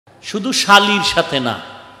শুধু শালীর সাথে না,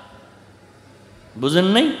 বুঝেন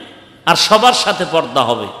নাই? আর সবার সাথে পর্দা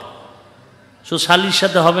হবে, শুধু শালীর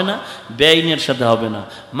সাথে হবে না, বেআইনের সাথে হবে না,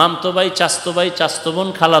 মামতো ভাই, চাচতো ভাই, চাচতো বোন,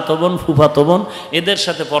 খালাতো বোন, ফুফাতো বোন, এদের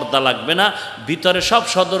সাথে পর্দা লাগবে না। ভিতরে সব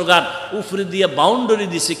সদরঘাট, উপরে দিয়ে বাউন্ডারি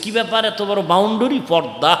দিছে। কি ব্যাপার, এত বড় বাউন্ডারি?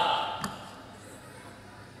 পর্দা।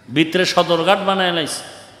 ভিতরে সদরঘাট বানায় লাইছে।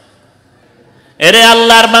 এরে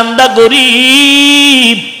আল্লাহর বান্দা,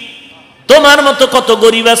 গরিব তোমার মতো কত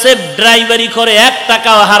গরিব আছে, ড্রাইভারি করে 1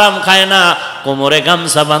 টাকাও হারাম খায় না, কোমরে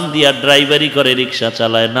গামছা বান্ধিয়া ড্রাইভারি করে, রিক্সা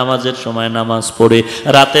চালায়, নামাজের সময় নামাজ পড়ে,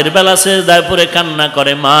 রাতের বেলা সেজদায় পড়ে কান্না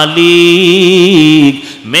করে, মালিক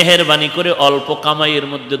মেহেরবানি করে অল্প কামাইয়ের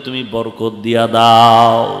মধ্যে তুমি বরকত দিয়া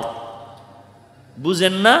দাও।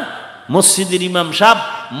 বুঝেন না? মসজিদের ইমাম সাহেব,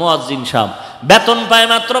 মুয়াজ্জিন সাহেব বেতন পায়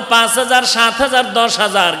মাত্র 5,000, 7,000,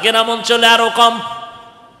 10,000, গ্রাম অঞ্চলে আরো কম।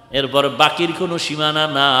 এরপর বাকির কোনো সীমানা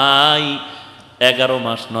নাই। 11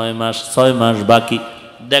 মাস, 9 মাস, 6 মাস বাকি।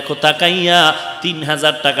 দেখো তাকাইয়া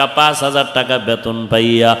 3,000 টাকা, 5,000 টাকা বেতন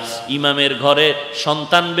পাইয়া ইমামের ঘরে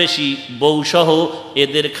সন্তান বেশি, বউ সহ,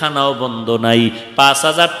 এদের খানাও বন্ধ নাই।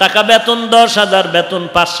 5,000 টাকা বেতন, 10,000 বেতন,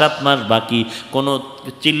 5-7 মাস বাকি, কোনো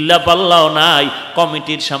চিল্লা পাল্লাও নাই,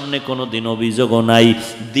 কমিটির সামনে কোনো দিন অভিযোগও নাই।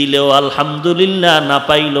 দিলেও আলহামদুলিল্লাহ, না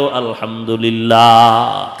পাইলেও আলহামদুলিল্লাহ।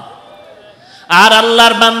 আর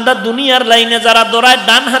আল্লাহর বান্দা দুনিয়ার লাইনে যারা দৌড়ায়,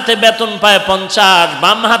 ডান হাতে বেতন পায় 50,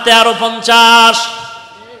 বাম হাতে আরো 50।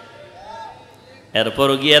 এরপর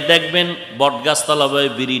গিয়ে দেখবেন বটগাছতলা বয়ে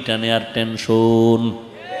বিড়ি টানে আর টেনশন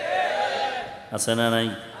আছে না নাই?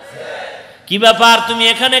 কি ব্যাপার, তুমি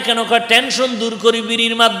এখানে কেন? টেনশন দূর করি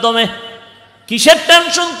বিড়ির মাধ্যমে। কিসের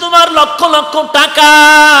টেনশন তোমার? লক্ষ লক্ষ টাকা।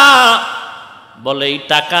 বলে এই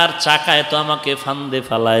টাকার চাকায় তো আমাকে ফান্দে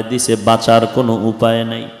ফালায় দিছে, বাঁচার কোনো উপায়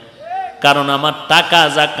নাই, কারণ আমার টাকা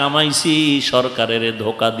যা কামাইছি সরকারের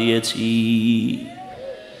ধোকা দিয়েছি,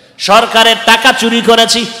 সরকারের টাকা চুরি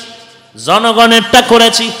করেছি, জনগণেরটা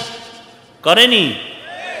করেছি, করেনি?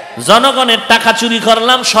 জনগণের টাকা চুরি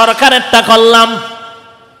করলাম, সরকারেরটা করলাম।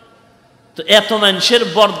 তো এত মানুষের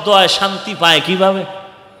বরদোয়ায় শান্তি পায় কিভাবে?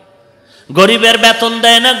 গরিবের বেতন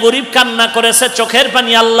দেয় না, গরিব কান্না করেছে, চোখের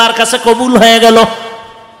পানি আল্লাহর কাছে কবুল হয়ে গেল।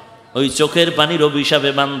 ওই চোখের পানির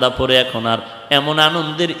অভিশাপে বান্দা পড়ে এখন আর এমন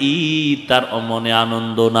আনন্দের ঈদ তার মনে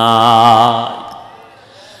আনন্দ নাই।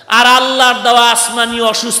 আর আল্লাহর দেওয়া আসমানি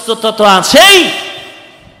অসুস্থতা তো আছেই,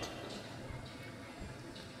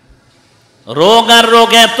 রোগ আর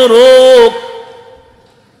রোগ, এত রোগ,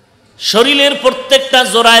 শরীরের প্রত্যেকটা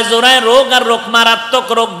জোড়ায় জোড়ায় রোগ আর রোগ, মারাত্মক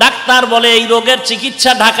রোগ। ডাক্তার বলে এই রোগের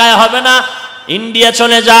চিকিৎসা ঢাকায় হবে না, ইন্ডিয়া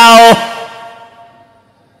চলে যাও।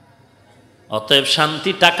 অতএব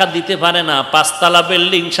শান্তি টাকা দিতে পারে না, 5 তলা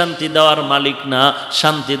বিল্ডিং শান্তি দেওয়ার মালিক না,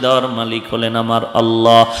 শান্তি দেওয়ার মালিক হলেন আমার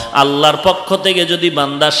আল্লাহ। আল্লাহর পক্ষ থেকে যদি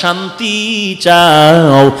বান্দা শান্তি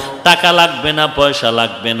চাও, টাকা লাগবে না, পয়সা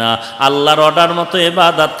লাগবে না, আল্লাহর অর্ডার মতো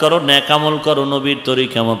ইবাদত করো, নেক আমল করো, নবীর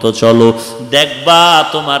তরিকা মতো চলো, দেখবা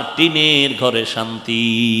তোমার টিনের ঘরে শান্তি।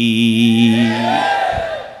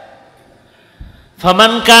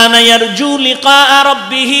 فمن كان يرجو لقاء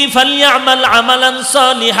ربه فليعمل عملا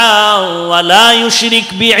صالحا ولا يشرك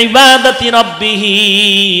بعبادة ربه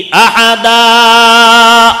أحدا।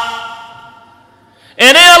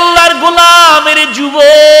 এরে আল্লাহর গোলাম, এরে যুবক,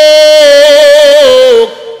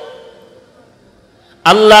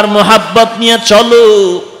 আল্লাহর মোহাব্বত নিয়ে চলো।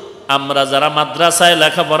 আমরা যারা মাদ্রাসায়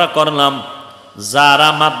লেখাপড়া করলাম, যারা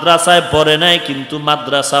মাদ্রাসায় পড়ে নাই কিন্তু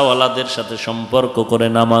মাদ্রাসাওয়ালাদের সাথে সম্পর্ক করে,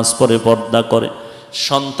 নামাজ পড়ে, পর্দা করে,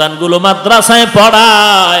 সন্তানগুলো মাদ্রাসায়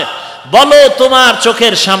পড়ায়, বলো তোমার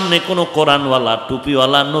চোখের সামনে কোনো কোরআনওয়ালা,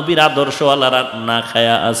 টুপিওয়ালা, নবীর আদর্শওয়ালারা না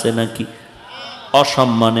খায়া আছে নাকি?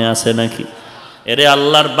 অসম্মানে আছে নাকি? এরে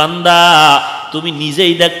আল্লাহর বান্দা, তুমি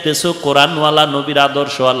নিজেই দেখতেছো কোরআনওয়ালা, নবীর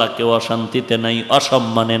আদর্শওয়ালা কেউ অশান্তিতে নাই,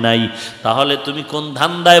 অসম্মানে নাই, তাহলে তুমি কোন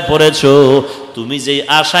ধান্দায় পড়েছো? তুমি যেই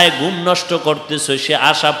আশায় ঘুম নষ্ট করতেছো, সে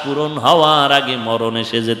আশা পূরণ হওয়ার আগে মরণ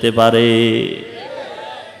এসে যেতে পারে।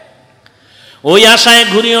 ওই আশায়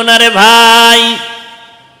ঘুরিও না রে ভাই।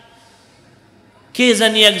 কে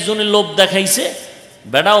জানি একজনের লোভ দেখাইছে,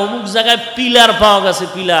 বেটা অমুক জায়গায় পিলার পাওয়া গেছে,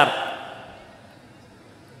 পিলার,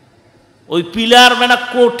 ওই পিলার বেটা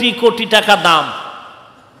কোটি কোটি টাকা দাম,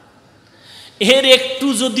 এর একটু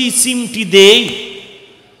যদি চিমটি দেই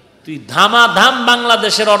তুই ধামাধাম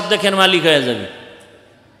বাংলাদেশের অর্ধেকের মালিক হয়ে যাবে।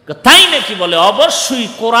 তাই নাকি? বলে অবশ্যই,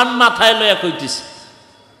 কোরআন মাথায় লইয়া কইতেছে।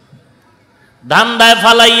 ধান্দায়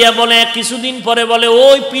ফালাইয়া বলে কিছুদিন পরে বলে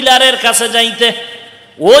ওই পিলারের কাছে যাইতে,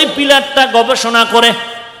 ওই পিলারটা গবেষণা করে,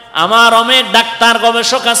 আমার অনেক ডাক্তার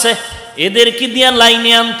গবেষক আছে, এদেরকে দিয়া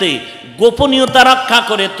লাইনে আনতে, গোপনীয়তা রক্ষা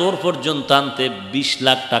করে তোর পর্যন্ত আনতে 20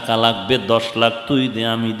 লাখ টাকা লাগবে, 10 লাখ তুই দে,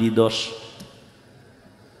 আমি দি 10।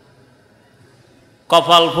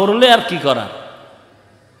 কপাল পড়লে আর কি করা,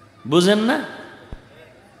 বুঝেন না?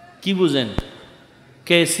 কি বুঝেন?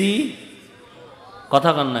 কেসি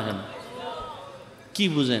কথা কন না কেন? কি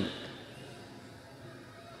বুঝেন?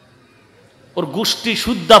 ওর গোষ্ঠী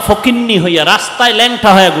শুদ্ধা ফকিন্নি হইয়া রাস্তায় ল্যাংটা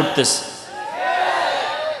হয়ে ঘুরতেছে।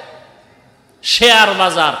 শেয়ার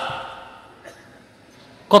বাজার,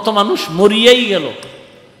 কত মানুষ মরিয়াই গেল,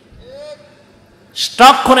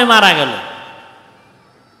 স্টক করে মারা গেল।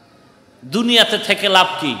 দুনিয়াতে থেকে লাভ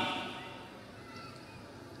কি?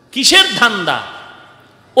 কিসের ধান্দা?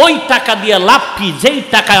 ওই টাকা দিয়া লাভ কি যেই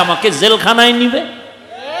টাকায় আমাকে জেলখানায় নিবে?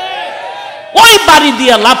 ওই বাড়ি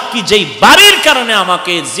দিয়া লাভ কি যেই বাড়ির কারণে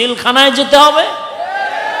আমাকে জেলখানায় যেতে হবে?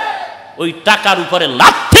 ওই টাকার উপরে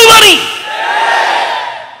লাথি মারি,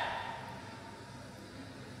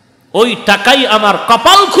 ওই টাকাই আমার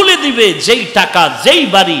কপাল খুলে দিবে, যেই টাকা যেই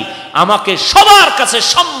বাড়ি আমাকে সবার কাছে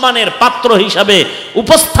সম্মানের পাত্র হিসাবে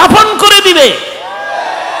উপস্থাপন করে দিবে।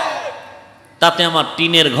 তাতে আমার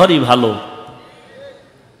টিনের ঘরই ভালো,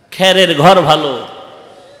 খেরের ঘর ভালো,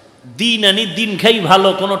 দিন আনি দিন খাই ভালো,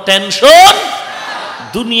 কোনো টেনশন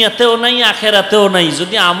দুনিয়াতেও নাই আখেরাতেও নাই।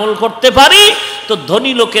 যদি আমল করতে পারি তো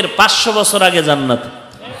ধনী লোকের 500 বছর আগে জান্নাত,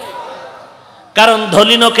 কারণ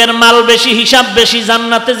ধনী লোকের মাল বেশি, হিসাব বেশি,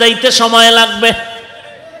 জান্নাতে যাইতে সময় লাগবে।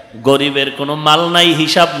 গরিবের কোনো মাল নাই,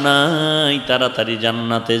 হিসাব নাই, তাড়াতাড়ি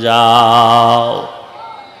জান্নাতে যাও।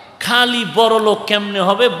 খালি বড় লোক কেমনে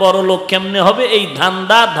হবে, বড় লোক কেমনে হবে, এই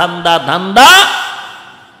ধান্দা ধান্দা ধান্দা,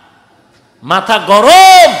 মাথা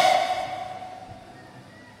গরম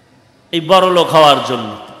এই বড় লোক হওয়ার জন্য।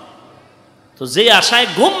 তো যে আশায়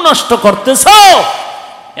ঘুম নষ্ট করতেছ,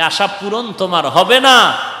 এই আশা পূরণ তোমার হবে না,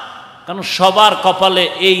 কারণ সবার কপালে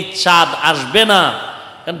এই চাঁদ আসবে না।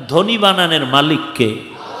 কারণ ধনী বানানের মালিক কে?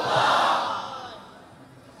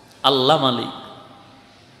 আল্লাহ মালিক।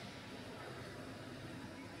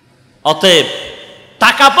 অতএব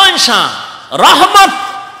টাকা পয়সা রহমত,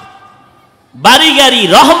 বাড়ি গাড়ি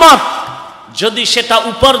রহমত, যদি সেটা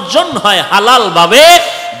উপার্জন হয় হালাল ভাবে,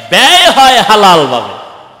 ব্যয় হয় হালাল ভাবে।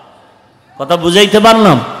 কথা বুঝাইতে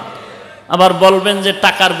পারলাম? আবার বলবেন যে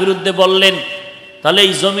টাকার বিরুদ্ধে বললেন, তাহলে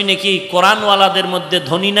এই জমিনে কি কোরআনওয়ালাদের মধ্যে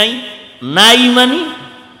ধনী নাই? নাই মানি,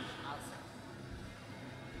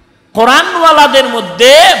 কোরআনওয়ালাদের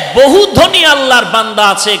মধ্যে বহু ধনী আল্লাহর বান্দা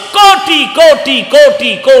আছে, কোটি কোটি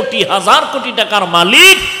কোটি কোটি হাজার কোটি টাকার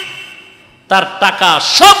মালিক, তার টাকা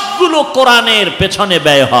সবগুলো কোরআনের পেছনে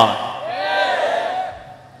ব্যয় হয়।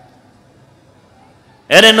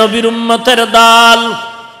 এরে নবীর উম্মতের দল,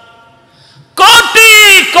 কোটি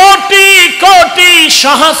কোটি কোটি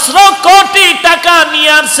সহস্র কোটি টাকা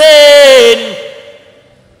নিয়ে আসেন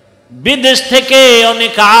বিদেশ থেকে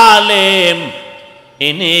অনেক আলেম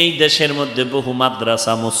এনে এই দেশের মধ্যে বহু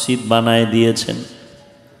মাদ্রাসা মসজিদ বানায় দিয়েছেন।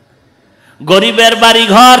 গরিবের বাড়ি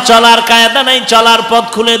ঘর চলার কায়দা নাই, চলার পথ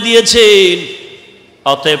খুলে দিয়েছেন।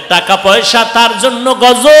 অতএব টাকা পয়সা তার জন্য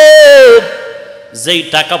গজব, যেই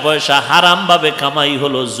টাকা পয়সা হারাম ভাবে কামাই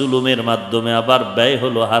হলো জুলুমের মাধ্যমে, আবার ব্যয়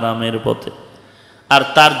হলো হারামের পথে। আর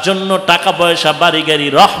তার জন্য টাকা পয়সা বাড়ি গাড়ি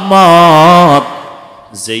রহমত,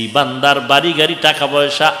 যেই বান্দার বাড়ি গাড়ি টাকা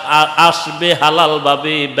পয়সা আসবে হালাল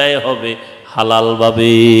ভাবে, ব্যয় হবে হালাল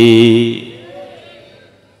ভাবে।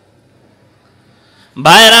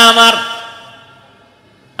 ভাইরা আমার,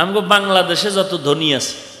 আমগো বাংলাদেশে যত ধনী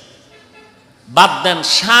আছে, বাদ দেন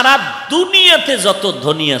সারা দুনিয়াতে যত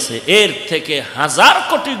ধনী আছে, এর থেকে হাজার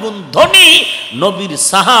কোটি গুণ ধনী নবীর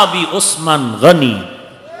সাহাবী ওসমান গনি।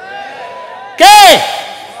 কে?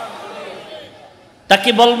 তাকে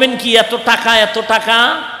বলবেন কি এত টাকা, এত টাকা,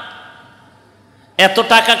 এত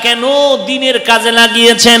টাকা কেন? দিনের কাজে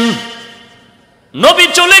লাগিয়েছেন। নবী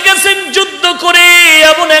চলে গেছেন যুদ্ধ করে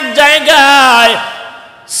এমন এক জায়গায়,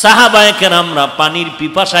 সাহাবায়ে কেরামরা পানির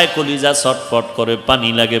পিপাসায় কলিজা ছটফট করে, পানি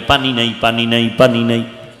লাগে, পানি নাই, পানি নাই, পানি নাই।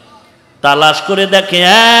 তালাশ করে দেখে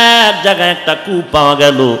এক জায়গায় একটা কূপ পাওয়া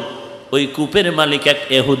গেল। ওই কূপের মালিক এক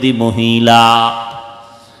ইহুদি মহিলা।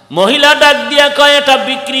 মহিলা ডাক দিয়া কয়, এটা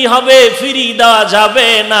বিক্রি হবে, ফিরি দেওয়া যাবে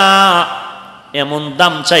না। এমন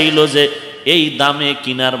দাম চাইলো যে এই দামে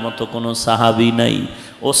কিনার মতো কোনো সাহাবী নাই।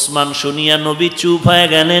 ওসমান শুনিয়া নবী চুপ হয়ে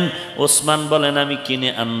গেলেন। ওসমান বলেন, আমি কিনে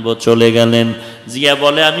আনবো। চলে গেলেন। জিয়া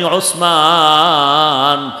বলে, আমি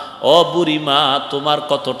ওসমান, ও বুড়িমা, তোমার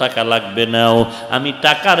কত টাকা লাগবে নাও, আমি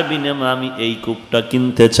টাকার বিনিময়ে আমি এই কূপটা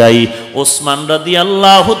কিনতে চাই। ওসমান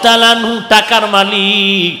রাদিয়াল্লাহু তাআলা আনহু টাকার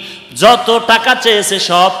মালিক, যত টাকা চেয়েছে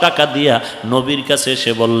সব টাকা দিয়া নবীর কাছে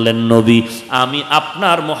এসে বললেন, নবী, আমি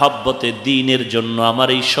আপনার মহব্বতে দিনের জন্য আমার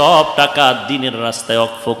এই সব টাকা দিনের রাস্তায়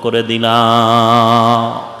ওয়াকফ করে দিলাম।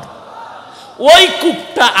 ওই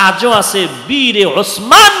কূপটা আজও আছে, বীরে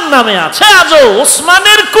ওসমান নামে আছে, আজও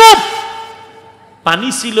ওসমানের কূপ। পানি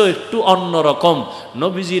ছিল একটু অন্যরকম,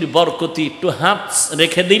 নবীজির বরকতি একটু হাত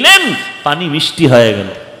রেখে দিলেন, পানি মিষ্টি হয়ে গেল।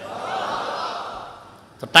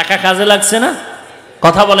 তো টাকা কাজে লাগছে না?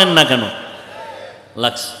 কথা বলেন না কেন?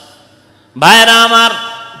 লাগছে। ভাইরা আমার,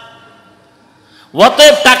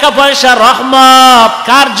 অতএব টাকা পয়সা রহমত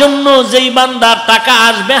কার জন্য? যেই বান্দার টাকা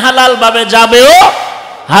আসবে হালাল ভাবে, যাবেও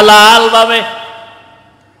হালাল ভাবে।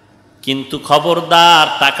 কিন্তু খবরদার,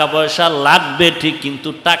 টাকা পয়সা লাগবে ঠিক, কিন্তু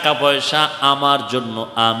টাকা পয়সা আমার জন্য,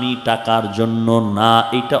 আমি টাকার জন্য না,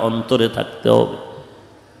 এটা অন্তরে থাকতে হবে।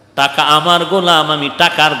 টাকা আমার গোলাম, আমি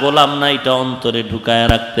টাকার গোলাম না, এটা অন্তরে ঢুকায়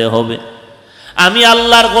রাখতে হবে। আমি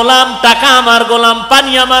আল্লাহর গোলাম, টাকা আমার গোলাম,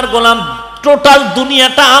 পানি আমার গোলাম, টোটাল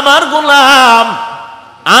দুনিয়াটা আমার গোলাম।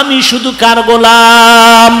 আমি শুধু কার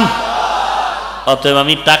গোলাম? অতএব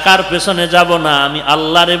আমি টাকার পেছনে যাব না, আমি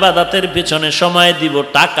আল্লাহর ইবাদতের পেছনে সময় দিব,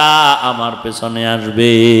 টাকা আমার পেছনে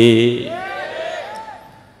আসবে।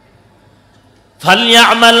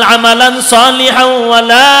 ফালইআমাল আমালান সালিহান ওয়া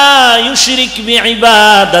লা ইউশরিক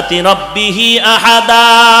বিইবাদাতি রাব্বিহি আহাদা।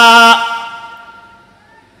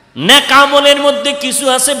 নেক আমলের মধ্যে কিছু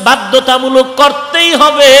আছে বাধ্যতামূলক করতেই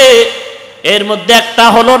হবে, এর মধ্যে একটা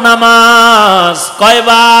হলো নামাজ।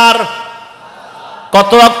 কয়বার?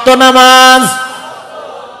 কত ওয়াক্ত নামাজ?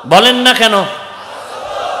 বলেন না কেন?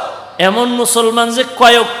 এমন মুসলমান যে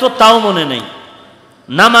কয় ওয়াক্ত তাও মনে নেই।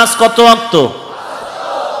 নামাজ কত ওয়াক্ত?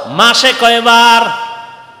 মাসে কয়বার?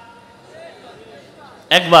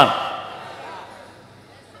 একবার।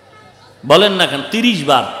 বলেন না কেন? 30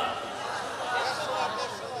 বার।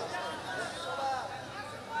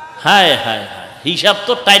 হায় হায় হায়, হিসাব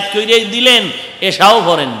তো টাইট করে দিলেন, এশাও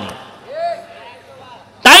পড়েননি।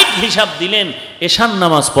 টাইট হিসাব দিলেন, এশার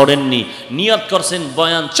নামাজ পড়েননি। নিয়ত করছেন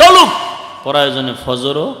বয়ান চলুক, প্রয়োজনে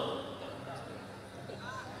ফজরও।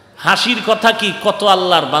 হাসির কথা কি, কত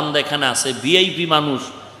আল্লাহর বান্দা এখানে আছে ভিআইপি মানুষ,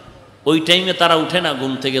 ওই টাইমে তারা উঠে না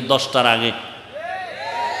ঘুম থেকে 10টার আগে।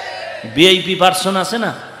 ভিআইপি পার্সন আছে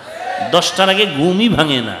না, 10টার আগে ঘুমই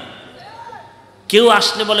ভাঙে না। কেউ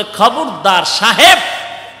আসলে বলে খবরদার সাহেব,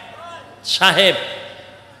 সাহেব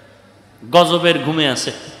গজবের ঘুমে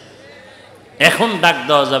আছে, এখন ডাক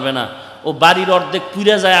দেওয়া যাবে না। ও বাড়ির অর্ধেক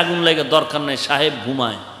পুড়ে যায়, আগুন লাগে, দরকার নাই, সাহেব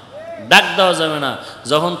ঘুমায়, ডাক দেওয়া যাবে না।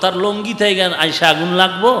 যখন তার লঙ্গি থেকে আইসা আগুন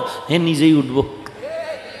লাগবো, হে নিজেই উঠব।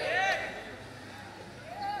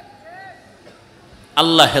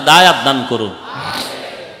 আল্লাহ হেদায়াত দান করুন।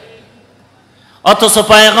 অথচ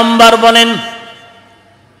পয়গম্বর বলেন,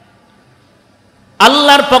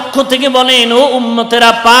 আল্লাহর পক্ষ থেকে বলেন, ও উম্মতেরা,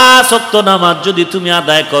 5 ওয়াক্ত নামাজ যদি তুমি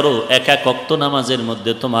আদায় করো, এক এক ওয়াক্ত নামাজের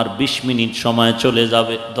মধ্যে তোমার 20 মিনিট সময় চলে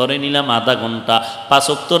যাবে। ধরে নিলাম আধা ঘন্টা। 5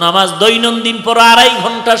 ওয়াক্ত নামাজ দৈনন্দিন পড়ো, 2.5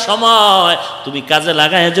 ঘন্টা সময় তুমি কাজে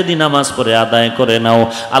লাগায় যদি নামাজ পড়ে আদায় করে নাও,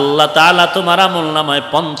 আল্লাহ তাআলা তোমার আমলনামায়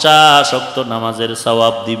 50 ওয়াক্ত নামাজের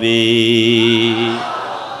সওয়াব দিবে।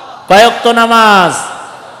 কয় ওয়াক্ত নামাজ?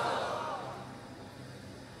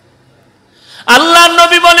 আল্লাহর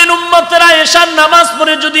নবী বলেন, উম্মতেরা, এশার নামাজ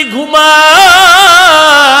পড়ে যদি ঘুমাও,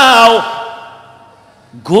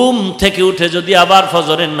 ঘুম থেকে উঠে যদি আবার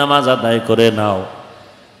ফজরের নামাজ আদায় করে নাও,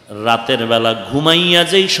 রাতের বেলা ঘুমাইয়া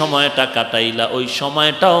যেই সময়টা কাটাইলা, ওই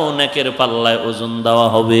সময়টাও নেকের পাল্লায় ওজন দেওয়া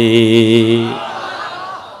হবে।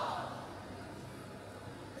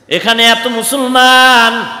 এখানে এত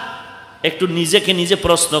মুসলমান, একটু নিজেকে নিজে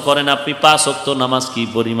প্রশ্ন করেন, আপনি 5 ওয়াক্ত নামাজ কি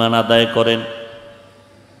পরিমাণ আদায় করেন?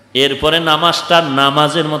 এরপরে নামাজটা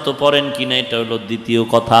নামাজের মতো পড়েন কিনা, এটা হলো দ্বিতীয়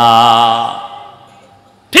কথা।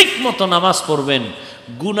 ঠিক মতো নামাজ পড়বেন,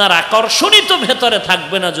 গুনার আকর্ষণই তো ভেতরে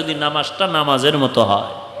থাকবে না যদি নামাজটা নামাজের মতো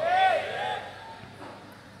হয়।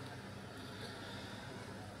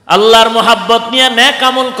 আল্লাহর মোহাব্বত নিয়ে নেক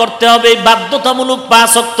আমল করতে হবে। বাধ্যতামূলক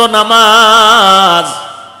 5 ওয়াক্ত নামাজ,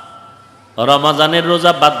 রমজানের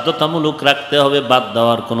রোজা বাধ্যতামূলক রাখতে হবে, বাদ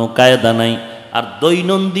দেওয়ার কোনো কায়দা নাই। আর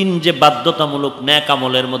দৈনন্দিন যে বাধ্যতামূলক নেক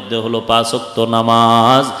আমলের মধ্যে হলো 5 ওয়াক্ত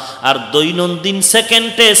নামাজ। আর দৈনন্দিন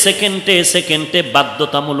সেকেন্ডে সেকেন্ডে সেকেন্ডে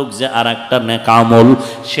বাধ্যতামূলক যে আর একটা নেক আমল,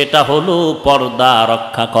 সেটা হলো পর্দা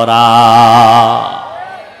রক্ষা করা।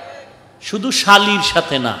 শুধু শালীর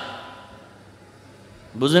সাথে না,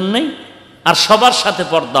 বুঝেন নাই? আর সবার সাথে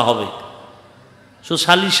পর্দা হবে। শুধু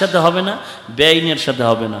শালীর সাথে হবে না, বেআইনের সাথে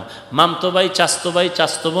হবে না, মামতো ভাই, চাচতো ভাই,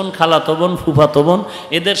 চাচতো বোন, খালাতো বোন, ফুফাতো বোন,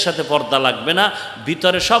 এদের সাথে পর্দা লাগবে না।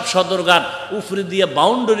 ভিতরে সব সদরঘাট, উপরে দিয়ে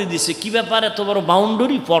বাউন্ডারি দিছে। কি ব্যাপার, এত বড়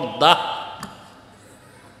বাউন্ডারি? পর্দা।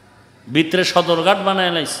 ভিতরে সদরঘাট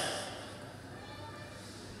বানায় লাইছে।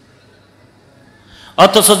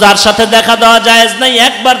 অথচ যার সাথে দেখা দেওয়া জায়েজ নাই,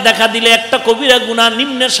 একবার দেখা দিলে একটা কবিরা গুনাহ,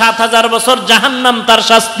 নিম্নে 7000 বছর জাহান্নাম তার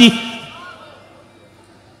শাস্তি।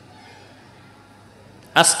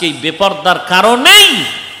 আজকে এই বেপরদার কারণেই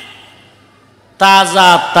তাজা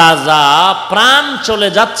তাজা প্রাণ চলে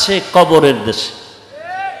যাচ্ছে কবরের দেশে।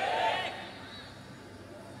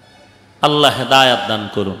 আল্লাহ হেদায়েত দান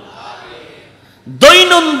করুন।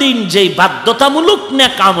 দৈনন্দিন যেই বাধ্যতামূলক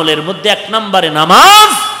নেক আমলের মধ্যে এক নম্বরে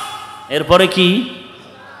নামাজ, এরপরে কি?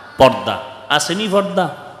 পর্দা। আসেনি পর্দা?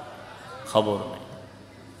 খবর নেই।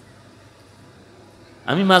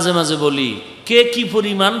 আমি মাঝে মাঝে বলি, কে কি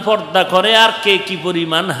পরিমাণ পর্দা করে আর কে কি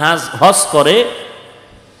পরিমাণ হজ করে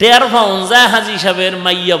টের পাওয়া যায় হাজী সাহেবের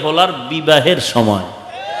মাইয়া ফলার বিবাহের সময়।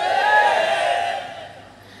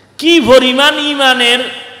 কি পরিমাণ ইমানের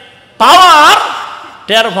পাওয়ার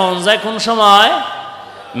টের পাওয়া যায় কোন সময়?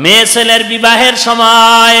 মেয়ে ছেলের বিবাহের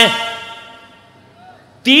সময়।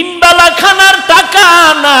 3 বেলা খানার টাকা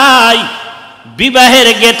নাই, বিবাহের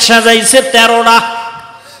গেট সাজাইছে 13টা।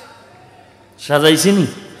 সাজাইছিনি?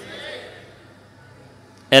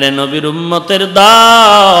 এরে নবীর উম্মতের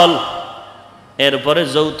দল, এরপরে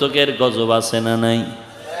যৌতুকের গজব আছে না নাই?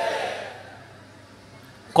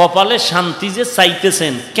 কপালে শান্তি যে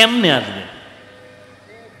চাইতেছেন, কেমনে আসবে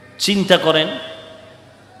চিন্তা করেন।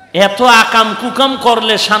 এত আকাম কুকাম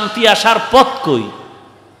করলে শান্তি আসার পথ কই?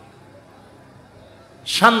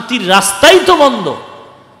 শান্তির রাস্তাই তো বন্ধ।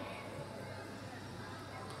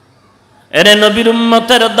 এরে নবীর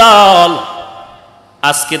উম্মতের দল,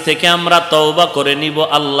 আজকে থেকে আমরা তওবা করে নিব,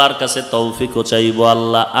 আল্লাহর কাছে তৌফিকও চাইব।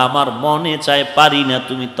 আল্লাহ, আমার মনে চায়, পারি না,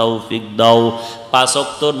 তুমি তৌফিক দাও। 5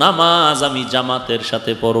 ওয়াক্ত নামাজ আমি জামাতের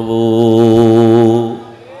সাথে পড়ব।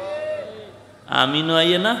 আমিন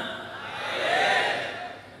আইয়ে না?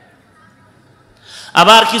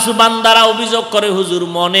 আবার কিছু বান্দারা অভিযোগ করে, হুজুর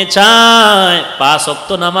মনে চায় 5 ওয়াক্ত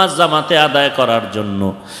নামাজ জামাতে আদায় করার জন্য,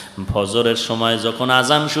 ফজরের সময় যখন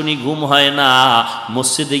আজান শুনি ঘুম হয় না,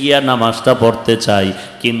 মসজিদে গিয়া নামাজটা পড়তে চাই,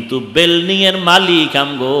 কিন্তু বিল্ডিং এর মালিক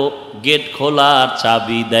আমগো গেট খোলার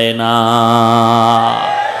চাবি দেয় না।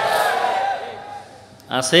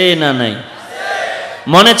 আছে না নাই?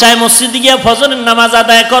 মনে চায় মসজিদে গিয়া ফজরের নামাজ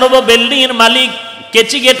আদায় করব, বিল্ডিং এর মালিক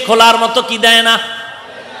কেচি গেট খোলার মতো কি দেয় না।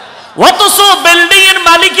 অথচ বিল্ডিং এর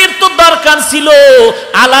মালিকের তো দরকার ছিল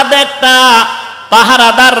আলাদা একটা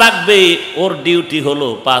পাহারাদার রাখবে, ওর ডিউটি হলো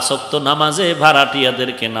 5 ওয়াক্ত নামাজে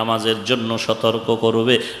ভাড়াটিয়াদেরকে নামাজের জন্য সতর্ক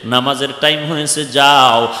করবে। নামাজের টাইম হয়েছে,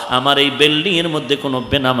 যাও, আমার এই বিল্ডিং এর মধ্যে কোনো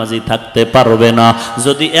বেনামাজি থাকতে পারবে না।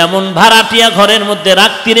 যদি এমন ভাড়াটিয়া ঘরের মধ্যে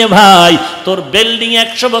রাখতি রে ভাই, তোর বিল্ডিং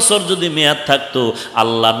 100 বছর যদি মেয়াদ থাকতো,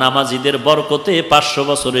 আল্লাহ নামাজিদের বরকতে 500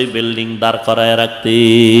 বছর এই বিল্ডিং দাঁড় করায় রাখতে।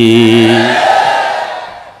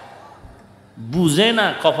 বুঝে না,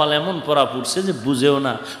 কপাল এমন পড়া পড়ছে যে বুঝেও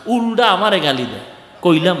না, উল্টা আমারে গালি দেয়।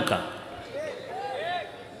 কইলাম কা?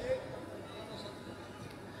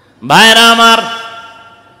 ভাইরা আমার,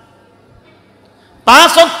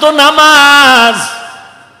 5 ওয়াক্ত নামাজ,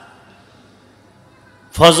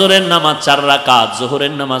 ফজরের নামাজ 4 রাকাত,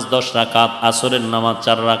 যোহরের নামাজ 10 রাকাত, আসরের নামাজ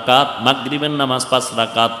 4 রাকাত, মাগরিবের নামাজ 5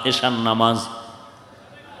 রাকাত, এশার নামাজ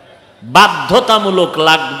বাধ্যতামূলক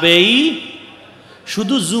লাগবেই।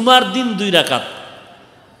 শুধু জুমার দিন 2 রাকাত,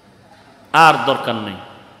 আর দরকার নেই।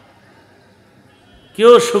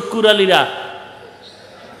 কেউ শুকুর আলীরা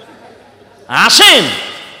আসেন,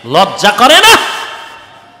 লজ্জা করে না?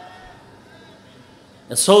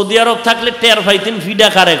 সৌদি আরব থাকলে টের পাইতেন ফিডা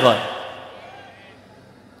কারে কয়।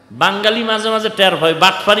 বাঙালি মাঝে মাঝে টের পাই,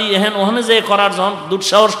 বাটপারি এহেন ওখানে যে করার যখন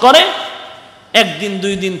দুঃসাহস করে, 1 দিন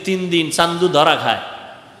 2 দিন 3 দিন চান্দু ধরা খায়।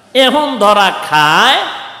 এখন ধরা খায়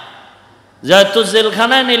যেহেতু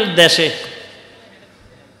জেলখানায় নীল দেশে,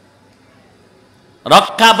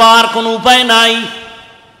 রক্ষা পাওয়ার কোনো উপায় নাই।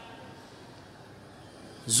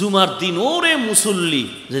 জুমার দিন ওরে মুসল্লি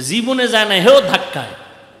যে জীবনে যায় না, হেও ধাক্কায়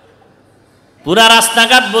পুরা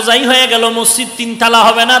রাস্তাঘাট বোঝাই হয়ে গেল। মসজিদ 3 তলা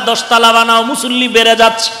হবে না, 10 তলা বানাও, মুসল্লি বেড়ে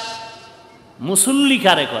যাচ্ছে। মুসল্লি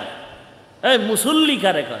কারে কয়? এই মুসল্লি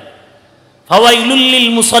কারে কয়? ফাওয়াইলুল লিল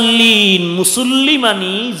মুসাল্লিন, মুসল্লি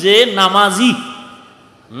মানি যে নামাজি।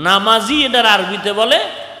 নামাজি এটার আরবিতে বলে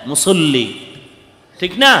মুসল্লি,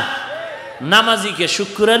 ঠিক না? নামাজিকে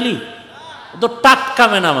শুকুর আলী তো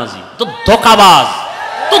টাটকামে নামাজি, তো ধোকাবাজ,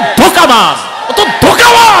 তো ধোকাবাজ, ও তো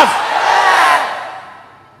ধোকাবাজ,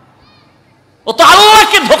 ও তো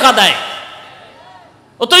আল্লাহকে ধোকা দেয়,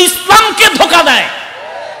 ও তো ইসলামকে ধোকা দেয়।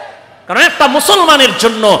 কারণ একটা মুসলমানের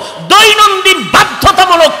জন্য দৈনন্দিন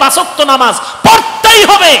বাধ্যতামূলক 5 ওয়াক্ত নামাজ পড়তেই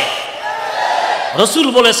হবে। রাসূল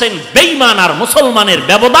বলেছেন, বেঈমান আর মুসলমানের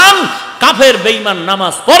ব্যবধান, কাফের বেঈমান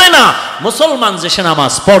নামাজ পড়ে না, মুসলমান যে সে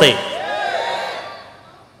নামাজ পড়ে।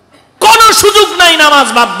 কোনো সুযোগ নাই নামাজ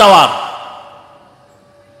বাদ দেওয়ার।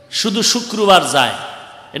 শুধু শুক্রবার যায়,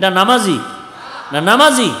 এটা নামাজি না?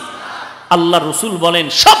 নামাজি। আল্লাহ রাসূল বলেন,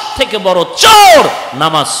 সব থেকে বড় চোর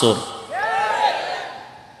নামাজ চোর।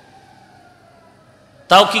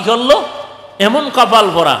 তাও কি করলো? এমন কপাল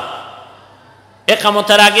ভরা,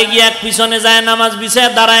 একামতের আগে গিয়ে এক পিছনে যায় নামাজ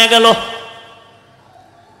বিছায় দাঁড়ায় গেল,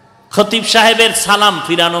 খতিব সাহেবের সালাম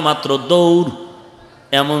ফিরানো মাত্র দৌড়,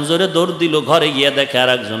 এমন জোরে দৌড় দিল, ঘরে গিয়ে দেখে আর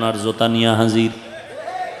একজন আর জোতা নিয়ে হাজির।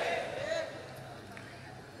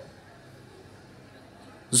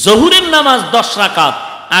 জহুরের নামাজ 10 রাকাত,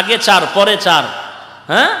 আগে 4 পরে 4,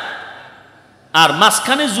 হ্যাঁ, আর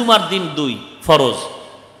মাঝখানে জুমার দিন 2 ফরজ।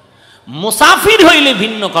 মুসাফির হইলে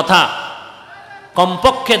ভিন্ন কথা,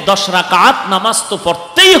 কমপক্ষে 10 রাকাত নামাজ তো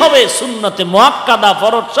পড়তেই হবে, সুন্নতে মুআক্কাদা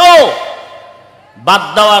ফরজ, বাদ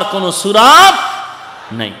দেওয়ার কোনো সুরাত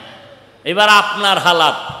নাই। এবার আপনার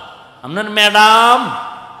হালাত, আপনার ম্যাডাম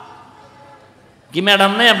কি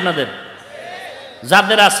ম্যাডাম নাই আপনাদের?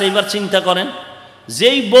 যাদের আছে এবার চিন্তা করেন,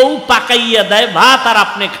 যেই বউ পাকাইয়া দেয় ভাত আর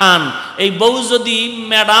আপনি খান, এই বউ যদি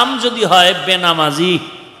ম্যাডাম যদি হয় বেনামাজি,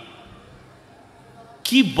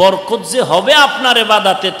 কি বরকত যে হবে আপনার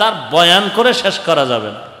ইবাদতে তার বয়ান করে শেষ করা যাবে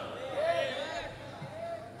না।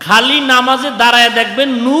 খালি নামাজে দাঁড়ায় দেখবেন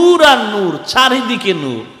নূর আর নূর, চারিদিকে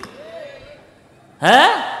নূর।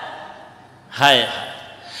 হ্যাঁ, হায় হায়।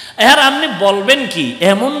 এর আপনি বলবেন কি,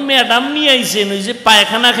 এমন ম্যাডাম নিয়ে আইছেন ওই যে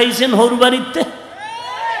পায়খানা খাইছেন হরু বাড়িতে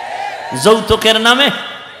যৌতুকের নামে,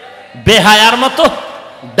 বেহায়ার মতো,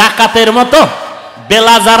 ডাকাতের মতো,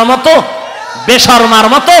 বেলাজার মতো, বেশরমার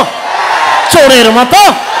মতো, চোরের মতো,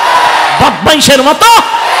 বদমাইশের মতো।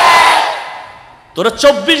 তোরা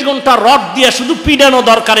 24 ঘন্টা রড দিয়ে শুধু পিডানো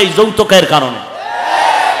দরকার এই যৌতুকের কারণে,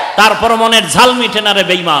 তারপর মনের ঝাল মিটে না রে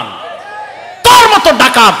বেঈমান। তোর মতো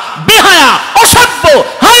ডাকাত, বেহায়া, অসভ্য,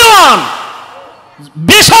 হায়াওয়ান,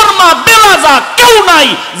 বেশরমা, বেলাজা কেউ নাই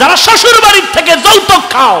যারা শ্বশুর বাড়ির থেকে যৌতুক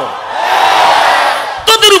খাও।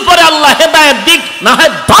 তোদের উপরে আল্লাহ হেদায়েত দিক, না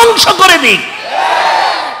হয় ধ্বংস করে দিক।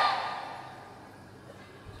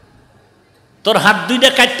 তোর হাত 2টা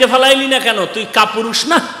কাটতে ফেলাইলি না কেন? তুই কাপুরুষ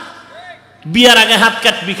না? বিয়ার আগে হাত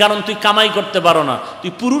কাটবি, কারণ তুই কামাই করতে পারো না,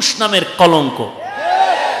 তুই পুরুষ নামের কলঙ্ক।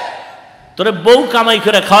 তোরে বউ কামাই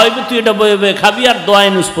করে খাওয়াইবে, তুই এটা বয়ে বয়ে খাবি আর দোয়া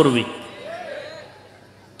ইউজ করবি,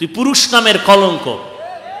 তুই পুরুষ নামের কলঙ্ক।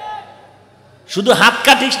 শুধু হাত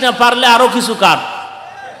কাটিস না, পারলে আরো কিছু কাট,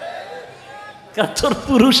 তোর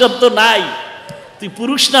পুরুষত্ব নাই, তুই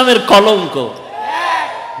পুরুষ নামের কলঙ্ক।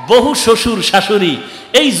 বহু শ্বশুর শাশুড়ি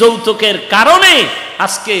এই যৌতুকের কারণে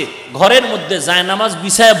আজকে ঘরের মধ্যে জায়নামাজ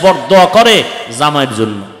বিছায় বরদোয়া করে জামাইয়ের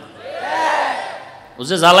জন্য, ও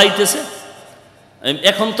যে জ্বালাইতেছে।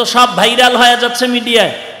 এখন তো সব ভাইরাল হয়ে যাচ্ছে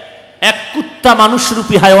মিডিয়ায়, এক কুত্তা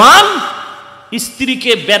মানুষরূপী হায়াওয়ান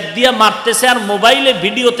স্ত্রীকে বেত দিয়া মারতেছে আর মোবাইলে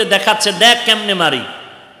ভিডিওতে দেখাচ্ছে, দেখ কেমনে মারি,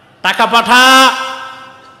 টাকা পাঠা,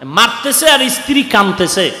 মারতেছে আর স্ত্রী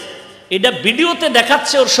কাঁদতেছে। এটা ভিডিওতে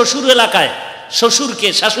দেখাচ্ছে ওর শ্বশুর এলাকায়, শ্বশুরকে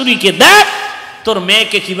শাশুড়িকে, দেখ তোর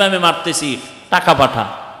মেয়েকে কিভাবে মারতেছি, টাকা পাঠা।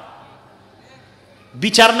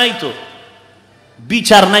 বিচার নাই তো,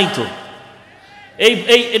 বিচার নাই তো। এই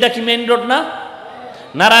এটা কি মেইন রোড না?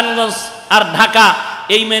 নারায়ণগঞ্জ আর ঢাকা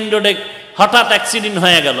এই মেইন রোডে হঠাৎ অ্যাক্সিডেন্ট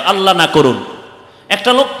হয়ে গেল, আল্লাহ না করুন,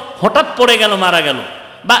 একটা লোক হঠাৎ পড়ে গেল, মারা গেল,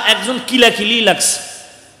 বা একজন কিলাকিলি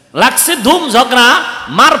লাগছে, ধুম ঝগড়া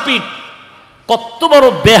মারপিট। কত বড়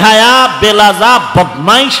বেহায়া, বেলাজা,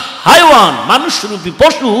 বদমাইশ হাইওয়ান, মানুষরূপী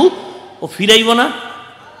পশু, ও ফিরাইব না?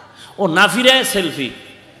 ও না ফিরায় সেলফি,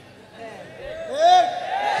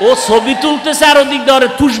 ও ছবি তুলতেছে আর ওদিক দিয়ে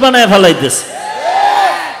তুষ বানায় ফেলাইতেছে।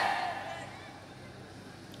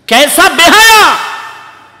 কেসা বেহায়া,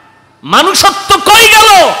 মানুষত্ব কই গেল?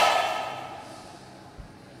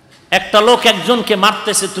 একটা লোক একজনকে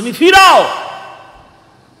মারতেছে, তুমি ফিরাও,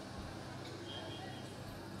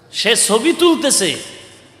 সে ছবি তুলতেছে,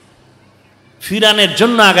 ফিরানের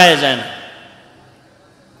জন্য আগায় যায় না।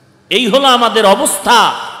 এই হলো আমাদের অবস্থা।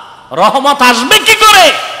 রহমত আসবে কি করে?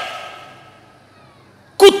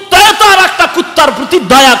 কুত্তায় তো আর একটা কুত্তার প্রতি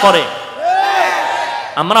দয়া করে,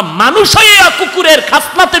 আমরা মানুষ হইয়া কুকুরের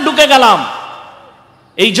খাসনাতে ঢুকে গেলাম।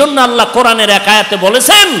 এই জন্য আল্লাহ কোরআনের এক আয়াতে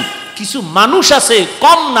বলেছেন, কিছু মানুষ আছে,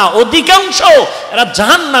 কম না অধিকাংশ, এরা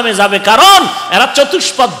জাহান্নামে যাবে, কারণ এরা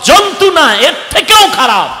চতুষ্পদ জন্তু না, এর থেকেও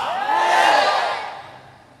খারাপ।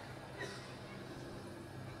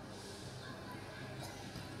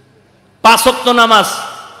 পাঁচ ওয়াক্ত নামাজ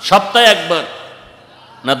সপ্তাহে একবার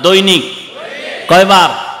না দৈনিক?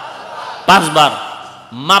 কয়বার? 5 বার।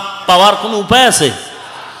 মাপ পাওয়ার কোনো উপায় আছে?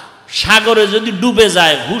 সাগরে যদি ডুবে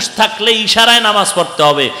যায়, হুঁশ থাকলে ইশারায় নামাজ পড়তে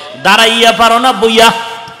হবে। দাঁড়াইয়া পারো না, বইয়া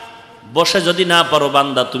বসে যদি না পারো,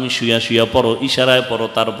 বান্দা তুমি শুয়া শুয়া পড়ো, ইশারায় পড়ো,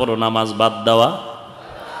 তারপরও নামাজ বাদ দেওয়া।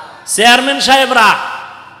 চেয়ারম্যান সাহেবরা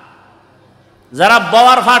যারা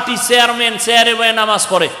বওয়ার ফাটি চেয়ারম্যান, চেয়ারে বয়ে নামাজ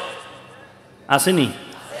পড়ে, আসেনি?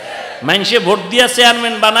 মানুষে ভোট দিয়া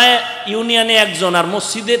চেয়ারম্যান বানায়, ইউনিয়নে একজন, আর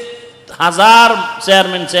মসজিদে 1000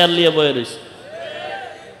 চেয়ারম্যান চেয়ার লিয়ে বয়ে রয়েছে।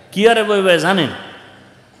 কি আরে বই বই জানেন?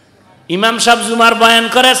 ইমাম সাহেব জুমার বয়ান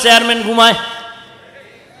করে, চেয়ারম্যান ঘুমায়।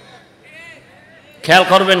 খেয়াল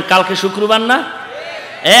করবেন, কালকে শুক্রবার না,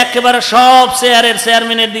 একেবারে সব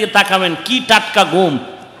চেয়ারম্যানের দিকে তাকাবেন, কি টাটকা ঘুম।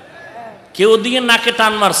 কেউ দিকে নাকে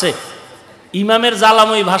টান মারছে, ইমামের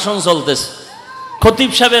জ্বালাময়ী ভাষণ চলতেছে,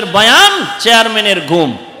 খতিব সাহেবের বয়ান, চেয়ারম্যানের ঘুম।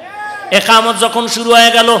 একামত যখন শুরু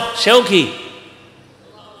হয়ে গেল, সেও কি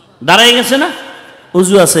দাঁড়াই গেছে না?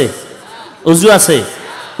 উজু আছে, উজু আছে।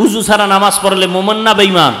 উজু ছাড়া নামাজ পড়লে মোমেন না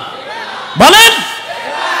বেঈমান? বলেন।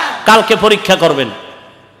 কালকে পরীক্ষা করবেন,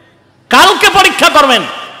 কালকে পরীক্ষা করবেন।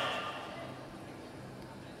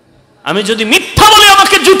 আমি যদি মিথ্যা বলি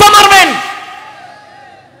আমাকে জুতা মারবেন।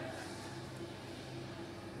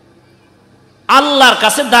 আল্লাহর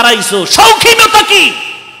কাছে দাঁড়াইছো, শৌখিনতা কি?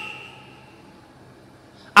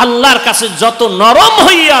 আল্লাহর কাছে যত নরম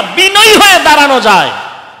হইয়া বিনয়ী হয়ে দাঁড়ানো যায়,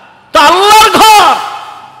 তো আল্লাহর ঘর,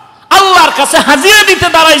 আল্লাহর কাছে হাজিরা দিতে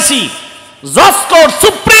দাঁড়াইছি। জজ কোর্ট,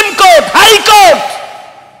 সুপ্রিম কোর্ট, হাইকোর্ট,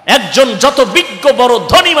 একজন যত বিজ্ঞ বড়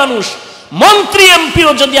ধনী মানুষ, মন্ত্রী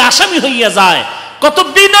এমপিও যদি আসামি হইয়া যায়, কত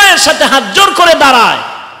বিনয়ের সাথে হাত জোর করে দাঁড়ায়।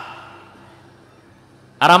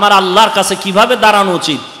 আর আমার আল্লাহর কাছে কিভাবে দাঁড়ানো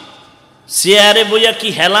উচিত? চেয়ারে বইয়া কি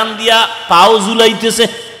হেলান দিয়া পাও ঝুলাইতেছে?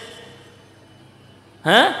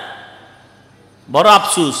 হ্যাঁ, বড়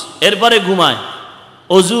আফসুস। এরপরে ঘুমায়,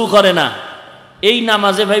 অজু করে না, এই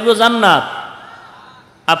নামাজে ভাইব জান্নাত।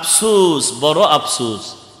 আফসুস, বড় আফসুস।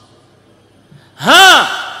 হ্যাঁ,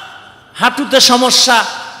 হাঁটুতে সমস্যা,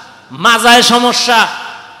 মাজায় সমস্যা।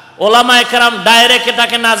 ওলামায়ে কেরাম ডাইরেক্ট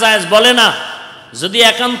এটাকে নাজায়েজ বলে না। যদি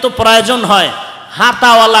একান্ত প্রয়োজন হয়,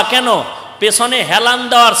 হাঁটাওয়ালা কেন, পেছনে হেলান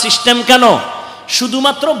দেওয়ার সিস্টেম কেন?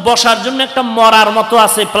 শুধুমাত্র বসার জন্য একটা মরার মতো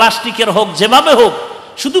আছে, প্লাস্টিকের হোক, যেভাবে হোক,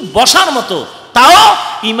 শুধু বসার মতো। তাও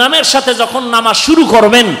ইমামের সাথে যখন নামাজ শুরু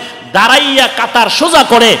করবেন, দাঁড়াইয়া কাতার সোজা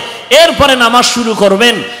করে এরপরে নামাজ শুরু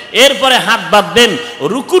করবেন, এরপরে হাত বাঁধবেন,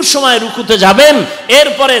 রুকুর সময় রুকুতে যাবেন,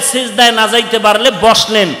 এরপরে সিজদায় না যাইতে পারলে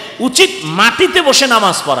বসলেন। উচিত মাটিতে বসে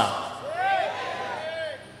নামাজ পড়া,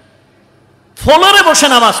 ফ্লোরে বসে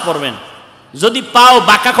নামাজ পড়বেন। যদি পাও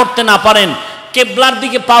বাঁকা করতে না পারেন, কেবলার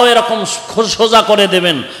দিকে পাও এরকম সোজা করে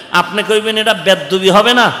দেবেন। আপনি কইবেন এটা বেদবি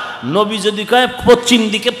হবে না? নবী যদি কয় পশ্চিম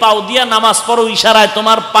দিকে পাও দিয়া নামাজ পড়ো ইশারায়,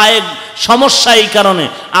 তোমার পায়ে সমস্যা এই কারণে,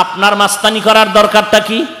 আপনার মাস্তানি করার দরকারটা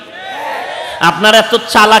কি? আপনার এত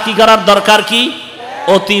চালাকি করার দরকার কি?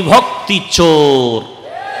 অতি ভক্তি চোর,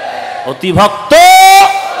 অতি ভক্ত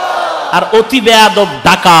আর অতি বেয়াদব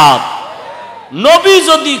ডাকাত। নবী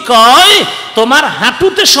যদি কয় তোমার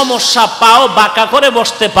হাঁটুতে সমস্যা, পাও বাঁকা করে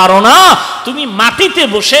বসতে পারো না, তুমি মাটিতে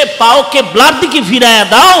বসে পাও কিবলার দিকে ফিরাইয়া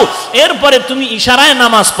দাও, এরপরে তুমি ইশারায়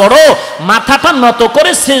নামাজ পড়ো, মাথাটা নত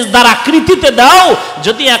করে সিজদার আকৃতিতে দাও।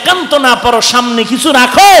 যদি একান্ত না পারো, সামনে কিছু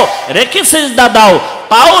রাখো, রেখে সিজদা দাও,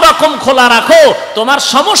 পাও রকম খোলা রাখো। তোমার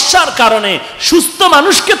সমস্যার কারণে, সুস্থ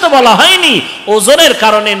মানুষকে তো বলা হয়নি, ওজনের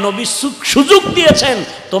কারণে নবী সুযোগ দিয়েছেন।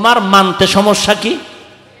 তোমার মানতে সমস্যা কি?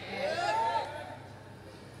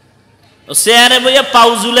 চেয়ারে বইয়া পাউ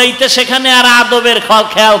ঝুলাইতে, সেখানে আর আদবের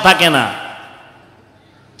খেয়াল থাকে না।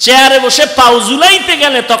 চেয়ারে বসে পাউ ঝুলাইতে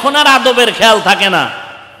গেলে তখন আর আদবের খেয়াল থাকে না।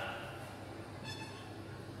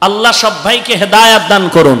 আল্লাহ সব ভাইকে হেদায়াত দান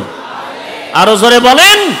করুন। আরো জোরে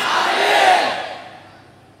বলেন।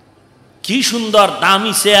 কি সুন্দর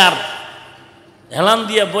দামি চেয়ার, হেলান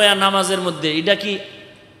দিয়ে বয়া নামাজের মধ্যে। এটা কি,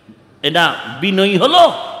 এটা বিনয়ী হলো?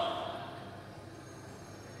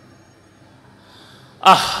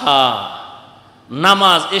 আহা,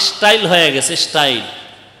 নামাজ স্টাইল হয়ে গেছে, স্টাইল।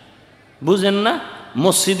 বুঝেন না?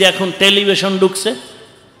 মসজিদে এখন টেলিভিশন ঢুকছে।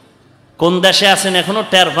 কোন দেশে আছেন এখনো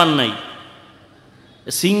টের পান নাই?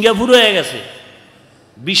 সিঙ্গাপুর হয়ে গেছে,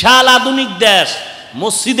 বিশাল আধুনিক দেশ,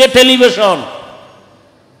 মসজিদে টেলিভিশন।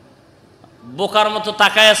 বোকার মতো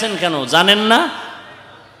তাকায় আছেন কেন, জানেন না?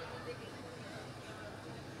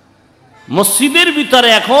 মসজিদের ভিতরে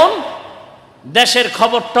এখন দেশের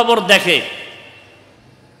খবর টবর দেখে।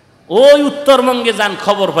 ওই উত্তরবঙ্গে যান,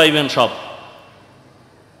 খবর পাইবেন সব।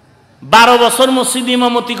 12 বছর মসজিদ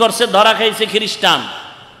ইমামতি করছে, ধরা খাইছে খ্রিস্টান।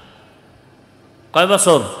 কয়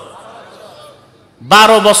বছর?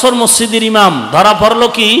 12 বছর মসজিদের ইমাম, ধরা পড়লো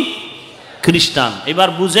কি? খ্রিস্টান। এবার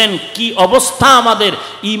বুঝেন কি অবস্থা আমাদের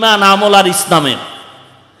ঈমান, আমল আর ইসলামের।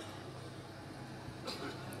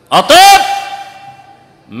 অতএব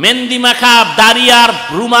মেহেন্দি মাখা, দাড়ি আর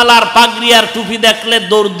রুমাল আর পাগড়ি আর টুপি দেখলে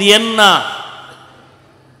দৌড় দিয়েন না।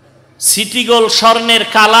 সিটি গোল্ড স্বর্ণের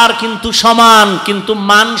কালার কিন্তু সমান, কিন্তু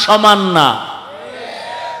মান সমান না।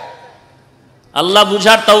 আল্লাহ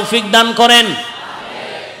বুঝার তৌফিক দান করেন।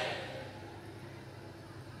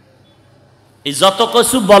 এই যত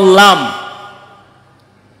কিছু বললাম,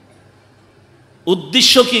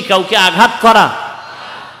 উদ্দেশ্য কি? কাউকে আঘাত করা?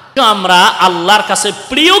 আমরা আল্লাহর কাছে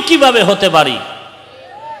প্রিয় কিভাবে হতে পারি,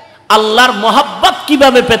 আল্লাহর মহব্বত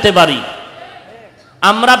কিভাবে পেতে পারি,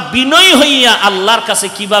 আমরা বিনয়ী হইয়া আল্লাহর কাছে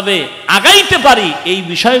কিভাবে আগাইতে পারি, এই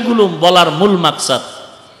বিষয়গুলো বলার মূল মাকসাদ।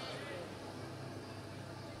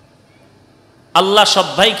 আল্লাহ সব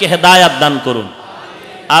ভাইকে হেদায়াত দান করুন।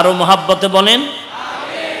 আরো মহব্বতে বলেন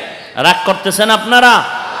রাগ করতেছেন আপনারা?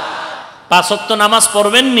 5 ওয়াক্ত নামাজ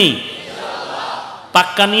পড়বেননি?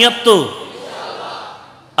 পাক্কা নিয়ত তো?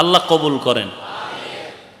 আল্লাহ কবুল করেন।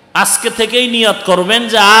 আজকে থেকেই নিয়ত করবেন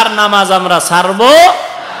যে আর নামাজ আমরা ছাড়বো।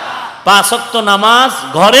 5 ওয়াক্ত নামাজ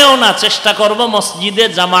ঘরেও না, চেষ্টা করব মসজিদে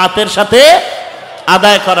জামাতের সাথে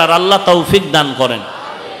আদায় করার। আল্লাহ তৌফিক দান করেন।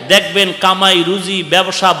 দেখবেন কামাই রুজি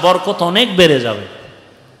ব্যবসা বরকত অনেক বেড়ে যাবে।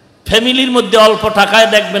 ফ্যামিলির মধ্যে অল্প টাকায়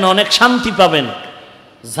দেখবেন অনেক শান্তি পাবেন,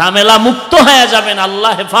 ঝামেলা মুক্ত হয়ে যাবেন।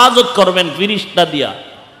 আল্লাহ হেফাজত করবেন ফিরিস্তা দিয়া।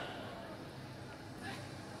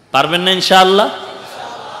 পারবেন না ইনশাআল্লাহ?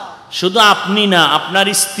 শুধু আপনি না, আপনার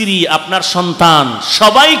স্ত্রী, আপনার সন্তান,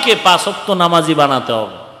 সবাইকে 5 ওয়াক্ত নামাজি বানাতে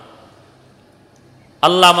হবে।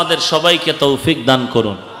 আল্লাহ আমাদের সবাইকে তৌফিক দান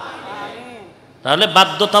করুন। তাহলে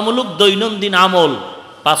বাধ্যতামূলক দৈনন্দিন আমল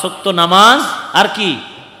 5 ওয়াক্ত নামাজ আর কি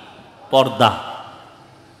পর্দা।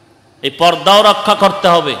 এই পর্দাও রক্ষা করতে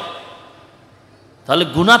হবে, তাহলে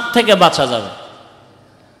গুনাহ থেকে বাঁচা যাবে।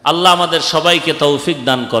 আল্লাহ আমাদের সবাইকে তৌফিক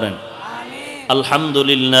দান করেন।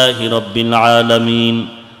 আলহামদুলিল্লাহি রাব্বিল আলামিন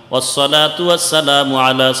ওয়াসসালাতু ওয়াসসালামু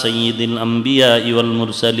আলা সাইয়্যিদিল আমবিয়াই ওয়াল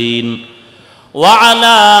মুরসালিন ওয়া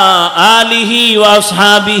আলা আলিহি ওয়া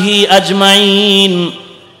আসহাবিহি আজমাইন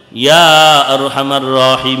ইয়া আরহামার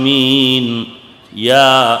রাহিমিন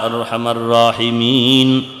ইয়া আরহামার রাহিমিন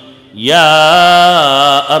ইয়া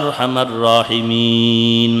আরহামার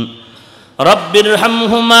রাহিমিন।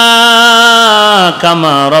 রব্বিরহামহুমা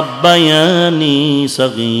কামা রব্বায়ানি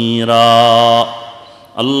সগীরা।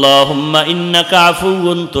 আল্লাহুম্মা ইন্নাকা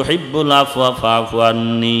আফুউন তুহিব্বুল আফওয়া ফা'ফু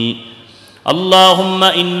আন্নি। আল্লাহুম্মা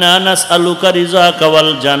ইন্না নাসআলুকা রিযাকা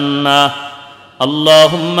ওয়াল জান্নাহ।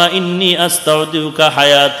 আল্লাহুম্মা ইন্নী আস্তাউদিউকা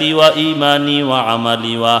হায়াতি ওয়া ঈমানি ওয়া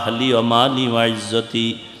আমালি ওয়া আহলি ওয়া মালি ওয়া ইজ্জতি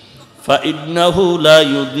ফাইন্নাহু লা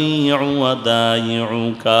ইউযীউ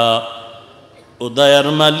ওয়াদাইউকা। ও দয়ার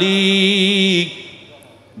মালিক,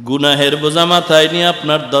 গুনাহের বোঝা মাথায় নিয়ে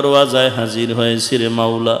আপনার দরওয়াজায় হাজির হয়েছি রে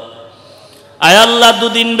মাওলা। আয় আল্লাহ, 2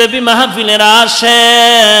 দিন ব্যাপী মাহফিলের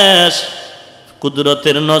শেষ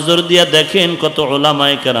কুদরতের নজর দিয়া দেখেন কত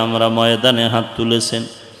উলামায়ে কেরামরা ময়দানে হাত তুলেছেন,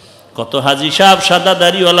 কত হাজি সাহেব, সাদা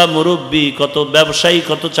দাড়িওয়ালা মুরব্বী, কত ব্যবসায়ী,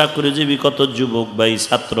 কত চাকরিজীবী, কত যুবক ভাই,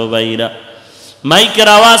 ছাত্র ভাইরা মাইকের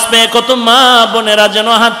আওয়াজ পেয়ে কত মা বোনেরা যেন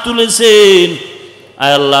হাত তুলেছেন।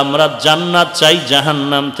 আয় আল্লাহ, আমরা জান্নাত চাই,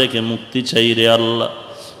 জাহান্নাম থেকে মুক্তি চাই রে আল্লাহ।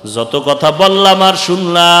 যত কথা বললাম আর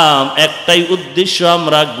শুনলাম, একটাই উদ্দেশ্য,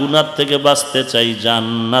 আমরা গুনাহ থেকে বাঁচতে চাই,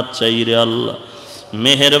 জান্নাত চাই রে আল্লাহ।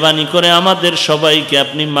 মেহেরবানি করে আমাদের সবাইকে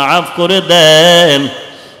আপনি মাফ করে দেন,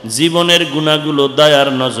 জীবনের গুনাহগুলো দয়ার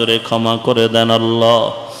নজরে ক্ষমা করে দেন আল্লাহ।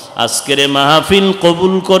 আজকের মাহফিল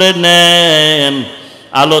কবুল করে নেন,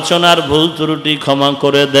 আলোচনার ভুল ত্রুটি ক্ষমা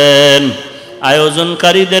করে দেন,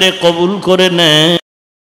 আয়োজনকারীদের কবুল করে নেন।